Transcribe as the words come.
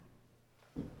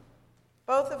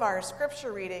Both of our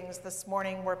scripture readings this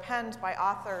morning were penned by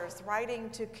authors writing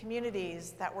to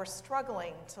communities that were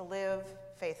struggling to live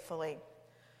faithfully.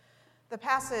 The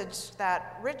passage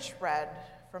that Rich read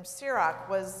from Sirach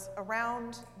was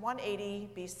around 180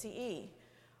 BCE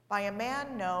by a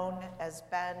man known as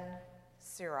Ben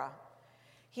Sira.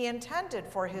 He intended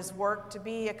for his work to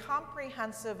be a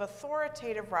comprehensive,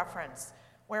 authoritative reference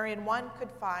wherein one could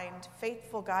find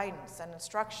faithful guidance and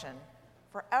instruction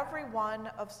for every one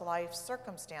of life's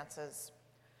circumstances.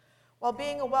 While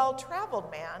being a well-traveled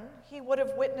man, he would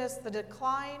have witnessed the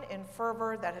decline in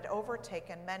fervor that had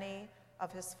overtaken many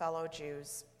of his fellow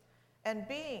Jews. And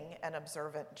being an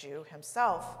observant Jew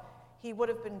himself, he would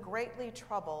have been greatly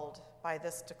troubled by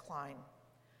this decline.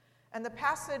 And the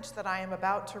passage that I am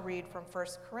about to read from 1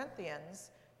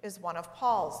 Corinthians is one of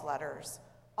Paul's letters,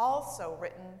 also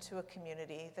written to a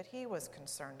community that he was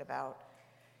concerned about.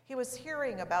 He was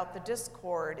hearing about the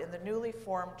discord in the newly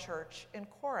formed church in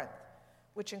Corinth,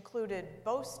 which included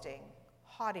boasting,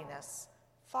 haughtiness,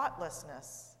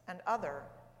 thoughtlessness, and other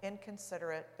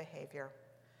inconsiderate behavior.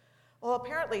 Well,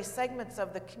 apparently segments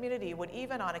of the community would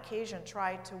even on occasion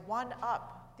try to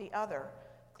one-up the other,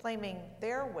 claiming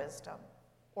their wisdom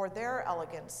or their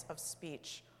elegance of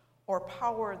speech or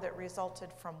power that resulted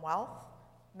from wealth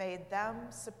made them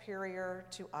superior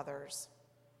to others.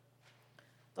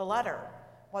 The letter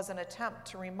was an attempt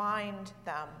to remind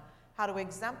them how to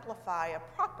exemplify a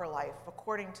proper life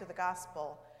according to the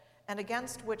gospel, and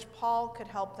against which Paul could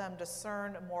help them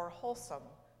discern a more wholesome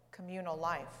communal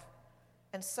life.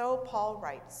 And so Paul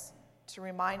writes to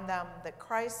remind them that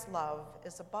Christ's love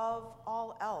is above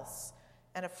all else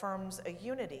and affirms a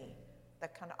unity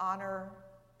that can honor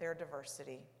their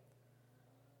diversity.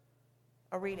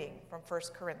 A reading from 1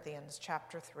 Corinthians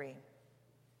chapter 3.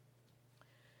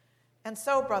 And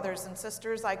so, brothers and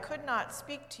sisters, I could not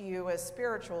speak to you as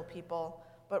spiritual people,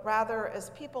 but rather as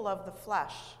people of the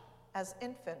flesh, as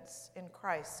infants in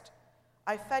Christ.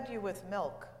 I fed you with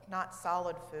milk, not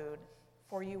solid food,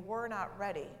 for you were not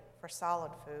ready for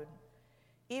solid food.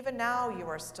 Even now you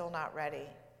are still not ready,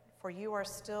 for you are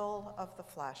still of the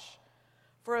flesh.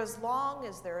 For as long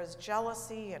as there is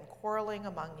jealousy and quarreling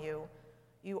among you,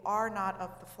 you are not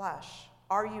of the flesh.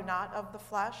 Are you not of the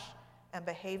flesh, and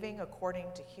behaving according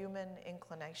to human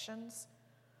inclinations?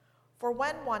 For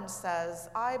when one says,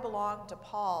 I belong to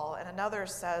Paul, and another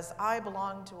says, I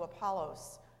belong to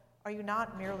Apollos, are you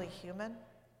not merely human?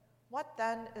 What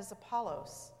then is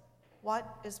Apollos? What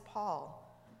is Paul?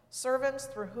 Servants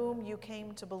through whom you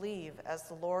came to believe, as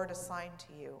the Lord assigned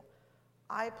to you.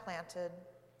 I planted,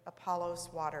 Apollos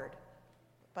watered,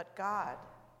 but God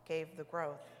gave the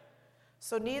growth.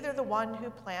 So neither the one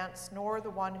who plants nor the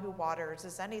one who waters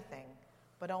is anything,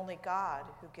 but only God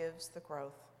who gives the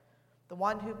growth. The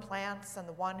one who plants and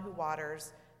the one who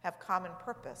waters have common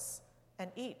purpose,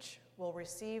 and each will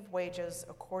receive wages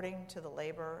according to the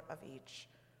labor of each.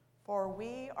 For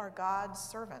we are God's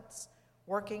servants,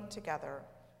 working together.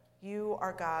 You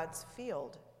are God's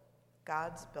field,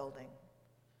 God's building.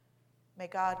 May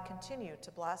God continue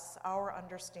to bless our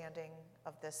understanding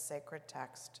of this sacred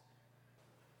text.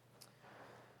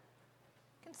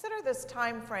 Consider this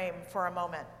time frame for a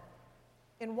moment.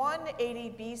 In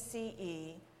 180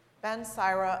 BCE, Ben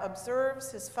Sira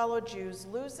observes his fellow Jews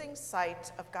losing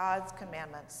sight of God's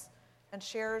commandments and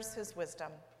shares his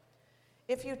wisdom.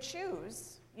 If you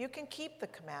choose, you can keep the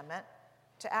commandment.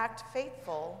 To act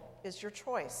faithful is your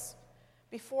choice.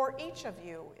 Before each of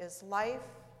you is life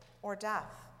or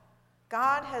death.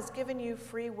 God has given you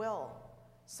free will,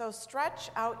 so stretch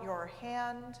out your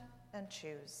hand and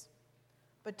choose.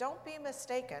 But don't be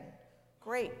mistaken.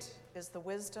 Great is the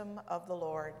wisdom of the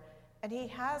Lord, and he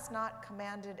has not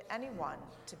commanded anyone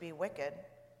to be wicked.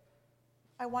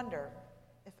 I wonder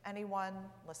if anyone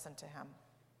listened to him.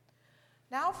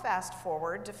 Now fast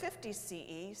forward to 50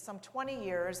 CE, some 20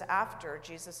 years after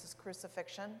Jesus'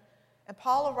 crucifixion, and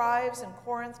Paul arrives in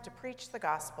Corinth to preach the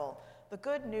gospel, the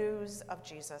good news of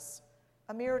Jesus.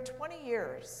 A mere 20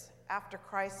 years after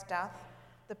Christ's death,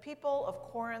 the people of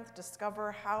Corinth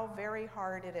discover how very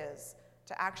hard it is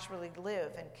to actually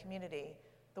live in community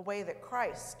the way that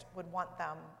Christ would want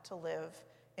them to live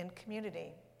in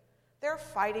community. They're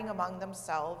fighting among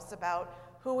themselves about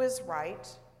who is right,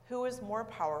 who is more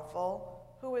powerful,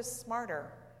 who is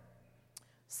smarter.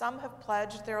 Some have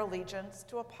pledged their allegiance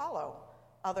to Apollo,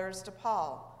 others to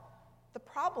Paul. The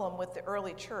problem with the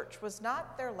early church was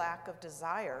not their lack of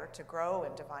desire to grow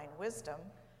in divine wisdom.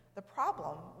 The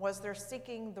problem was their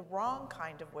seeking the wrong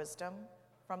kind of wisdom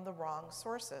from the wrong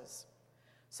sources.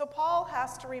 So Paul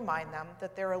has to remind them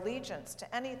that their allegiance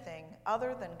to anything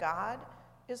other than God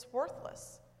is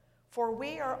worthless. For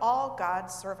we are all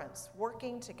God's servants,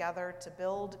 working together to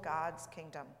build God's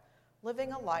kingdom,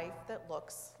 living a life that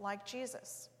looks like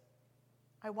Jesus.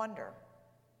 I wonder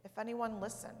if anyone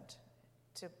listened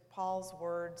to Paul's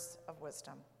words of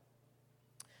wisdom.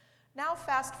 Now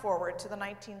fast forward to the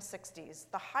 1960s,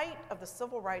 the height of the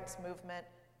civil rights movement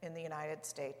in the United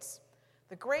States.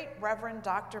 The great Reverend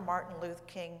Dr. Martin Luther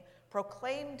King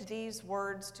proclaimed these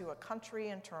words to a country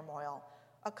in turmoil,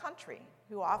 a country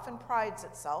who often prides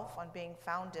itself on being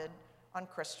founded on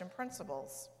Christian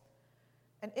principles.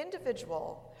 An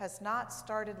individual has not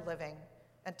started living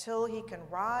until he can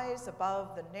rise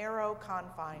above the narrow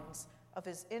confines of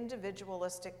his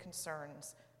individualistic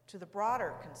concerns to the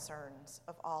broader concerns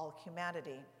of all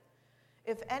humanity.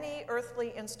 If any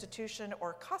earthly institution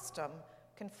or custom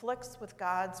conflicts with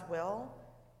God's will,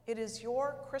 it is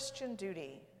your Christian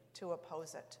duty to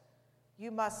oppose it.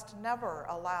 You must never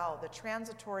allow the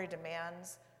transitory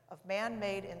demands of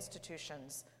man-made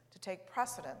institutions to take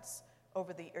precedence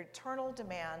over the eternal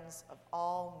demands of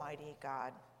Almighty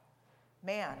God.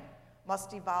 Man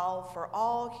must evolve for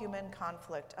all human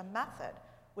conflict a method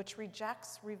which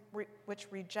rejects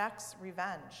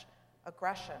revenge,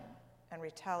 aggression, and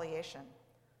retaliation.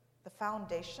 The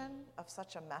foundation of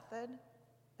such a method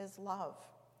is love.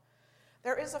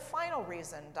 There is a final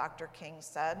reason, Dr. King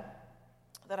said,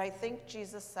 that I think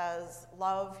Jesus says,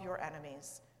 love your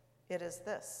enemies. It is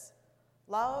this: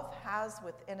 love has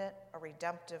within it a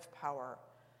redemptive power.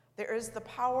 There is the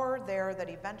power there that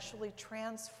eventually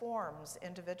transforms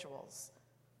individuals.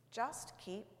 Just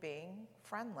keep being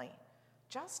friendly.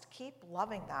 Just keep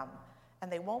loving them,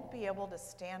 and they won't be able to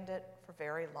stand it for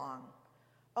very long.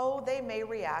 Oh, they may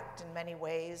react in many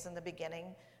ways in the beginning.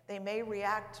 They may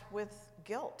react with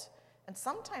guilt, and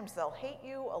sometimes they'll hate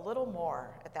you a little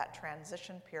more at that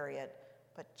transition period,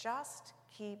 but just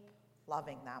keep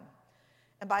loving them.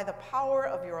 And by the power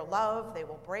of your love, they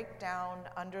will break down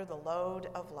under the load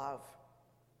of love.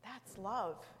 That's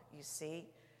love, you see.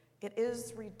 It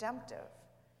is redemptive,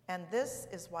 and this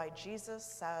is why Jesus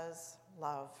says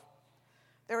love.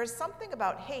 There is something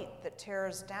about hate that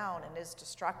tears down and is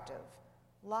destructive.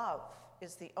 Love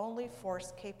is the only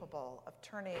force capable of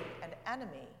turning an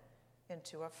enemy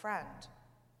into a friend.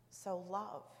 So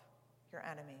love your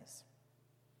enemies.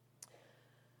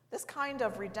 This kind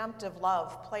of redemptive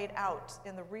love played out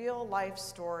in the real-life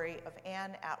story of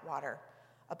Ann Atwater,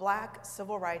 a Black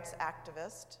civil rights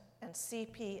activist, and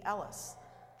C.P. Ellis,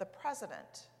 the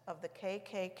president of the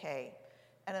KKK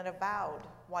and an avowed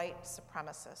white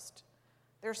supremacist.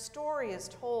 Their story is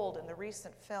told in the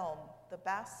recent film, The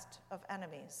Best of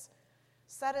Enemies.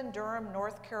 Set in Durham,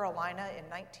 North Carolina in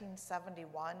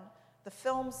 1971, the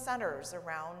film centers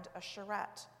around a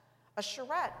charrette. A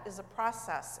charrette is a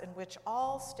process in which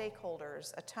all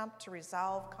stakeholders attempt to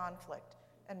resolve conflict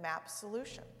and map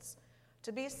solutions.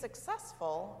 To be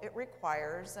successful, it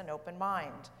requires an open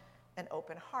mind, an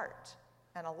open heart,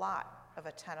 and a lot of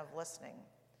attentive listening.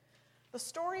 The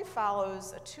story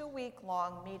follows a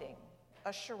 2-week-long meeting,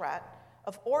 a charrette,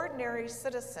 of ordinary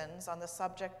citizens on the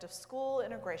subject of school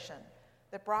integration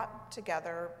that brought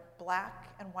together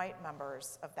Black and white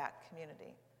members of that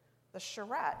community. The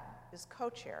charrette is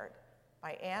co-chaired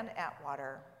by Ann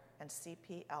Atwater and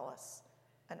C.P. Ellis,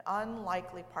 an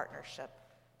unlikely partnership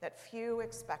that few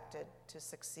expected to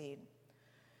succeed.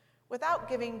 Without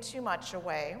giving too much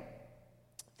away,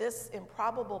 this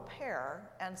improbable pair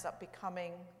ends up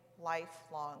becoming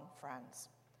lifelong friends.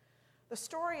 The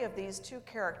story of these two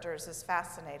characters is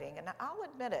fascinating, and I'll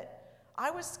admit it, I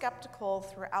was skeptical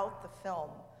throughout the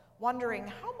film, wondering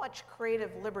how much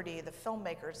creative liberty the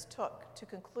filmmakers took to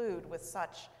conclude with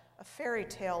such a fairy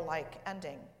tale-like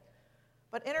ending.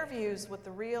 But interviews with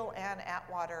the real Ann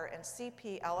Atwater and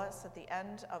C.P. Ellis at the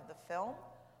end of the film,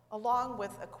 along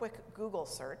with a quick Google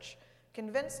search,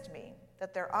 convinced me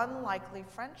that their unlikely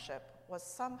friendship was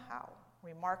somehow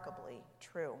remarkably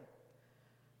true.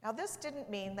 Now, this didn't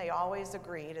mean they always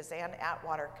agreed, as Ann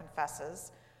Atwater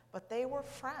confesses, but they were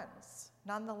friends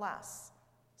nonetheless.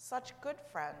 Such good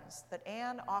friends that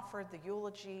Ann offered the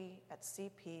eulogy at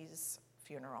CP's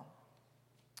funeral.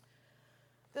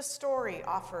 This story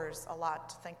offers a lot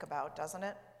to think about, doesn't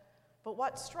it? But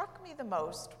what struck me the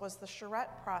most was the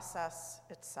charrette process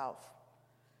itself.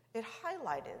 It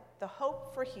highlighted the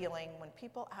hope for healing when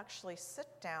people actually sit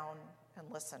down and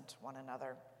listen to one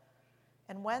another.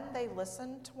 And when they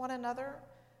listened to one another,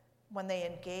 when they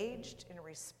engaged in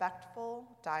respectful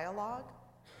dialogue,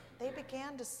 they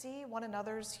began to see one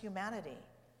another's humanity,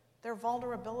 their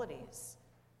vulnerabilities,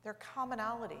 their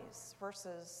commonalities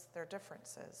versus their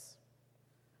differences.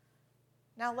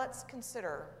 Now let's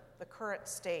consider the current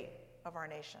state of our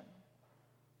nation.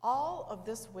 All of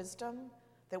this wisdom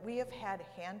that we have had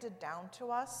handed down to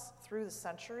us through the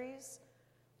centuries,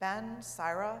 Ben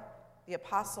Sira, the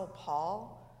Apostle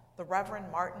Paul, the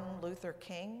Reverend Martin Luther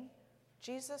King,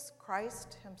 Jesus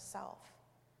Christ himself.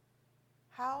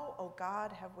 How, oh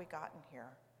God, have we gotten here?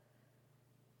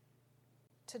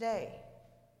 Today,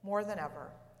 more than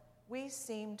ever, we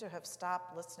seem to have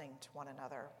stopped listening to one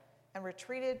another and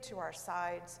retreated to our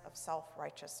sides of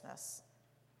self-righteousness.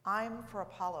 I'm for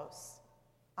Apollos,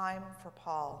 I'm for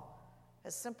Paul,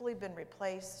 has simply been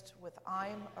replaced with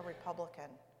I'm a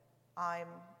Republican, I'm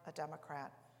a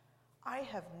Democrat. I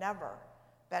have never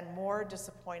been more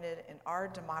disappointed in our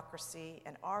democracy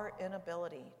and our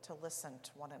inability to listen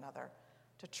to one another,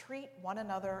 to treat one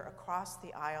another across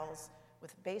the aisles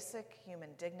with basic human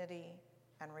dignity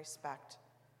and respect.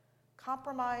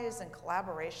 Compromise and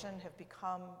collaboration have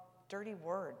become dirty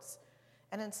words,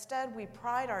 and instead we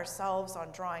pride ourselves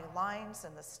on drawing lines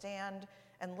in the sand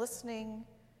and listening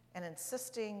and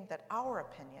insisting that our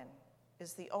opinion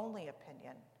is the only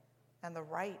opinion and the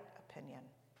right opinion.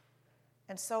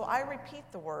 And so I repeat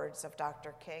the words of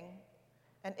Dr. King: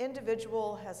 an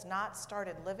individual has not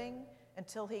started living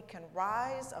until he can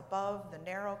rise above the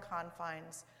narrow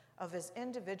confines of his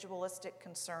individualistic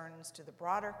concerns to the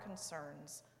broader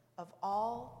concerns of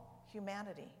all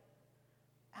humanity.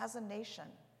 As a nation,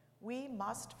 we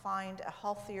must find a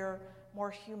healthier, more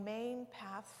humane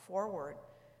path forward.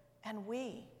 And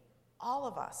we, all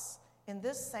of us in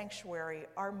this sanctuary,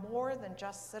 are more than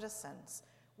just citizens.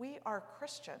 We are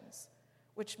Christians,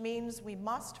 which means we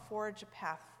must forge a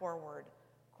path forward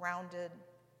grounded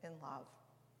in love.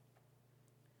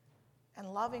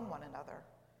 And loving one another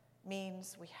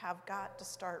means we have got to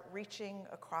start reaching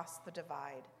across the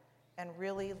divide and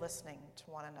really listening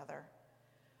to one another.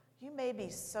 You may be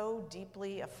so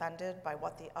deeply offended by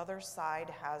what the other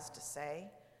side has to say,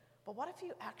 but what if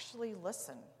you actually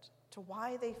listened to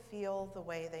why they feel the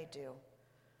way they do?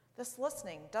 This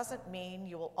listening doesn't mean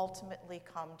you will ultimately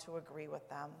come to agree with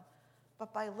them,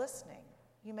 but by listening,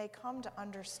 you may come to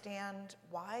understand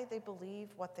why they believe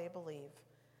what they believe.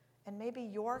 And maybe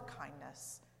your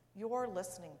kindness, your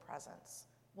listening presence,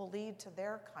 will lead to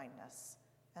their kindness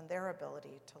and their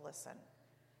ability to listen.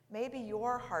 Maybe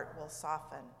your heart will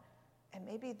soften, and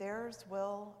maybe theirs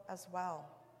will as well.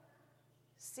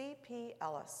 C.P.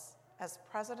 Ellis, as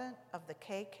president of the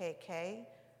KKK,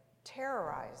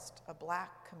 terrorized a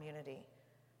Black community.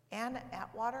 Ann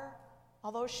Atwater,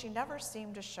 although she never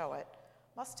seemed to show it,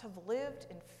 must have lived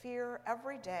in fear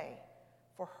every day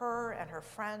for her and her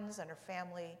friends and her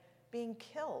family being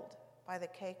killed by the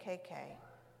KKK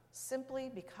simply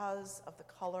because of the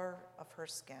color of her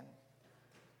skin.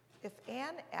 If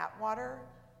Ann Atwater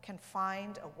can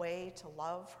find a way to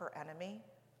love her enemy,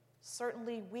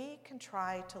 certainly we can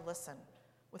try to listen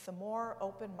with a more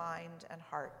open mind and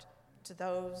heart to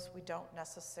those we don't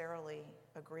necessarily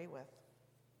agree with.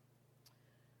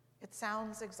 It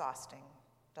sounds exhausting,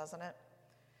 doesn't it?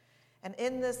 And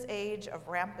in this age of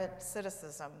rampant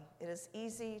cynicism, it is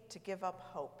easy to give up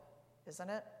hope, isn't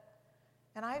it?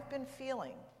 And I've been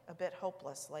feeling a bit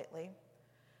hopeless lately.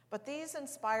 But these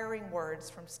inspiring words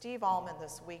from Steve Allman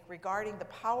this week regarding the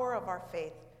power of our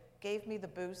faith gave me the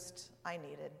boost I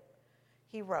needed.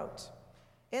 He wrote,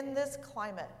 "In this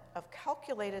climate of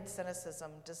calculated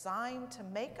cynicism designed to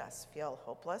make us feel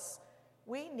hopeless,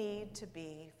 we need to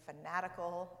be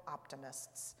fanatical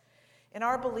optimists in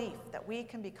our belief that we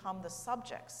can become the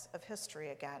subjects of history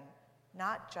again,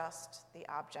 not just the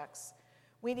objects.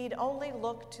 We need only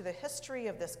look to the history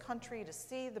of this country to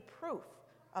see the proof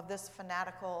of this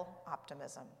fanatical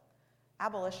optimism.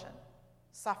 Abolition,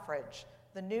 suffrage,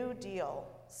 the New Deal,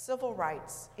 civil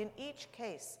rights, in each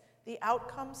case, the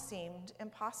outcome seemed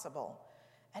impossible,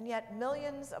 and yet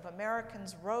millions of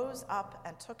Americans rose up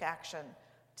and took action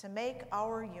to make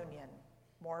our union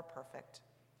more perfect.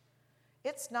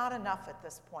 It's not enough at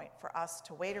this point for us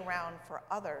to wait around for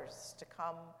others to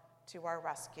come to our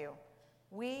rescue.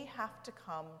 We have to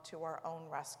come to our own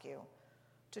rescue.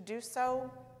 To do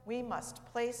so, we must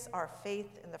place our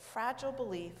faith in the fragile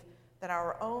belief that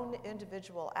our own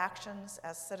individual actions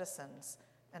as citizens,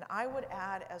 and I would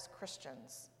add as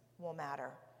Christians, will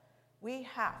matter. We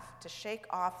have to shake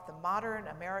off the modern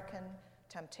American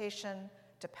temptation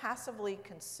to passively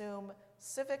consume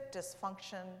civic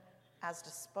dysfunction as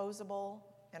disposable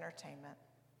entertainment.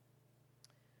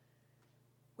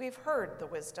 We've heard the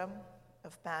wisdom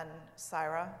of Ben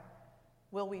Sira.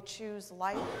 Will we choose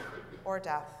life or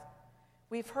death?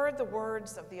 We've heard the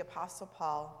words of the Apostle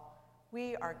Paul.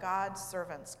 We are God's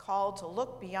servants, called to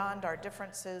look beyond our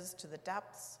differences to the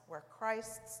depths where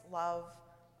Christ's love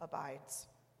abides.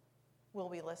 Will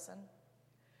we listen?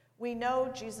 We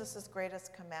know Jesus'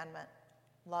 greatest commandment,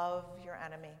 Love your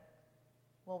enemy.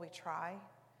 Will we try?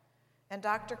 And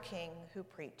Dr. King, who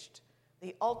preached,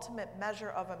 the ultimate measure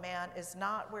of a man is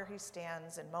not where he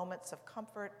stands in moments of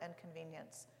comfort and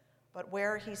convenience, but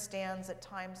where he stands at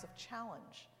times of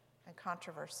challenge and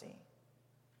controversy.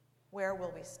 Where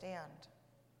will we stand?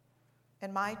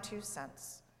 In my 2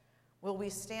 cents, will we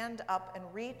stand up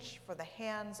and reach for the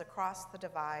hands across the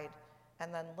divide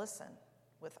and then listen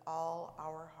with all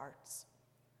our hearts?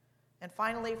 And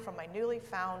finally, from my newly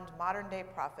found modern-day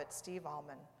prophet, Steve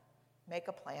Allman, make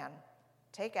a plan,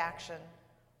 take action,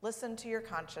 listen to your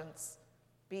conscience,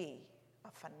 be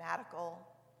a fanatical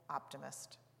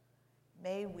optimist.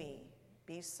 May we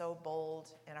be so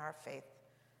bold in our faith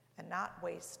and not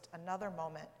waste another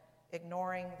moment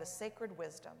ignoring the sacred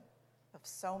wisdom of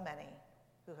so many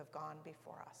who have gone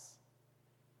before us.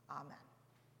 Amen.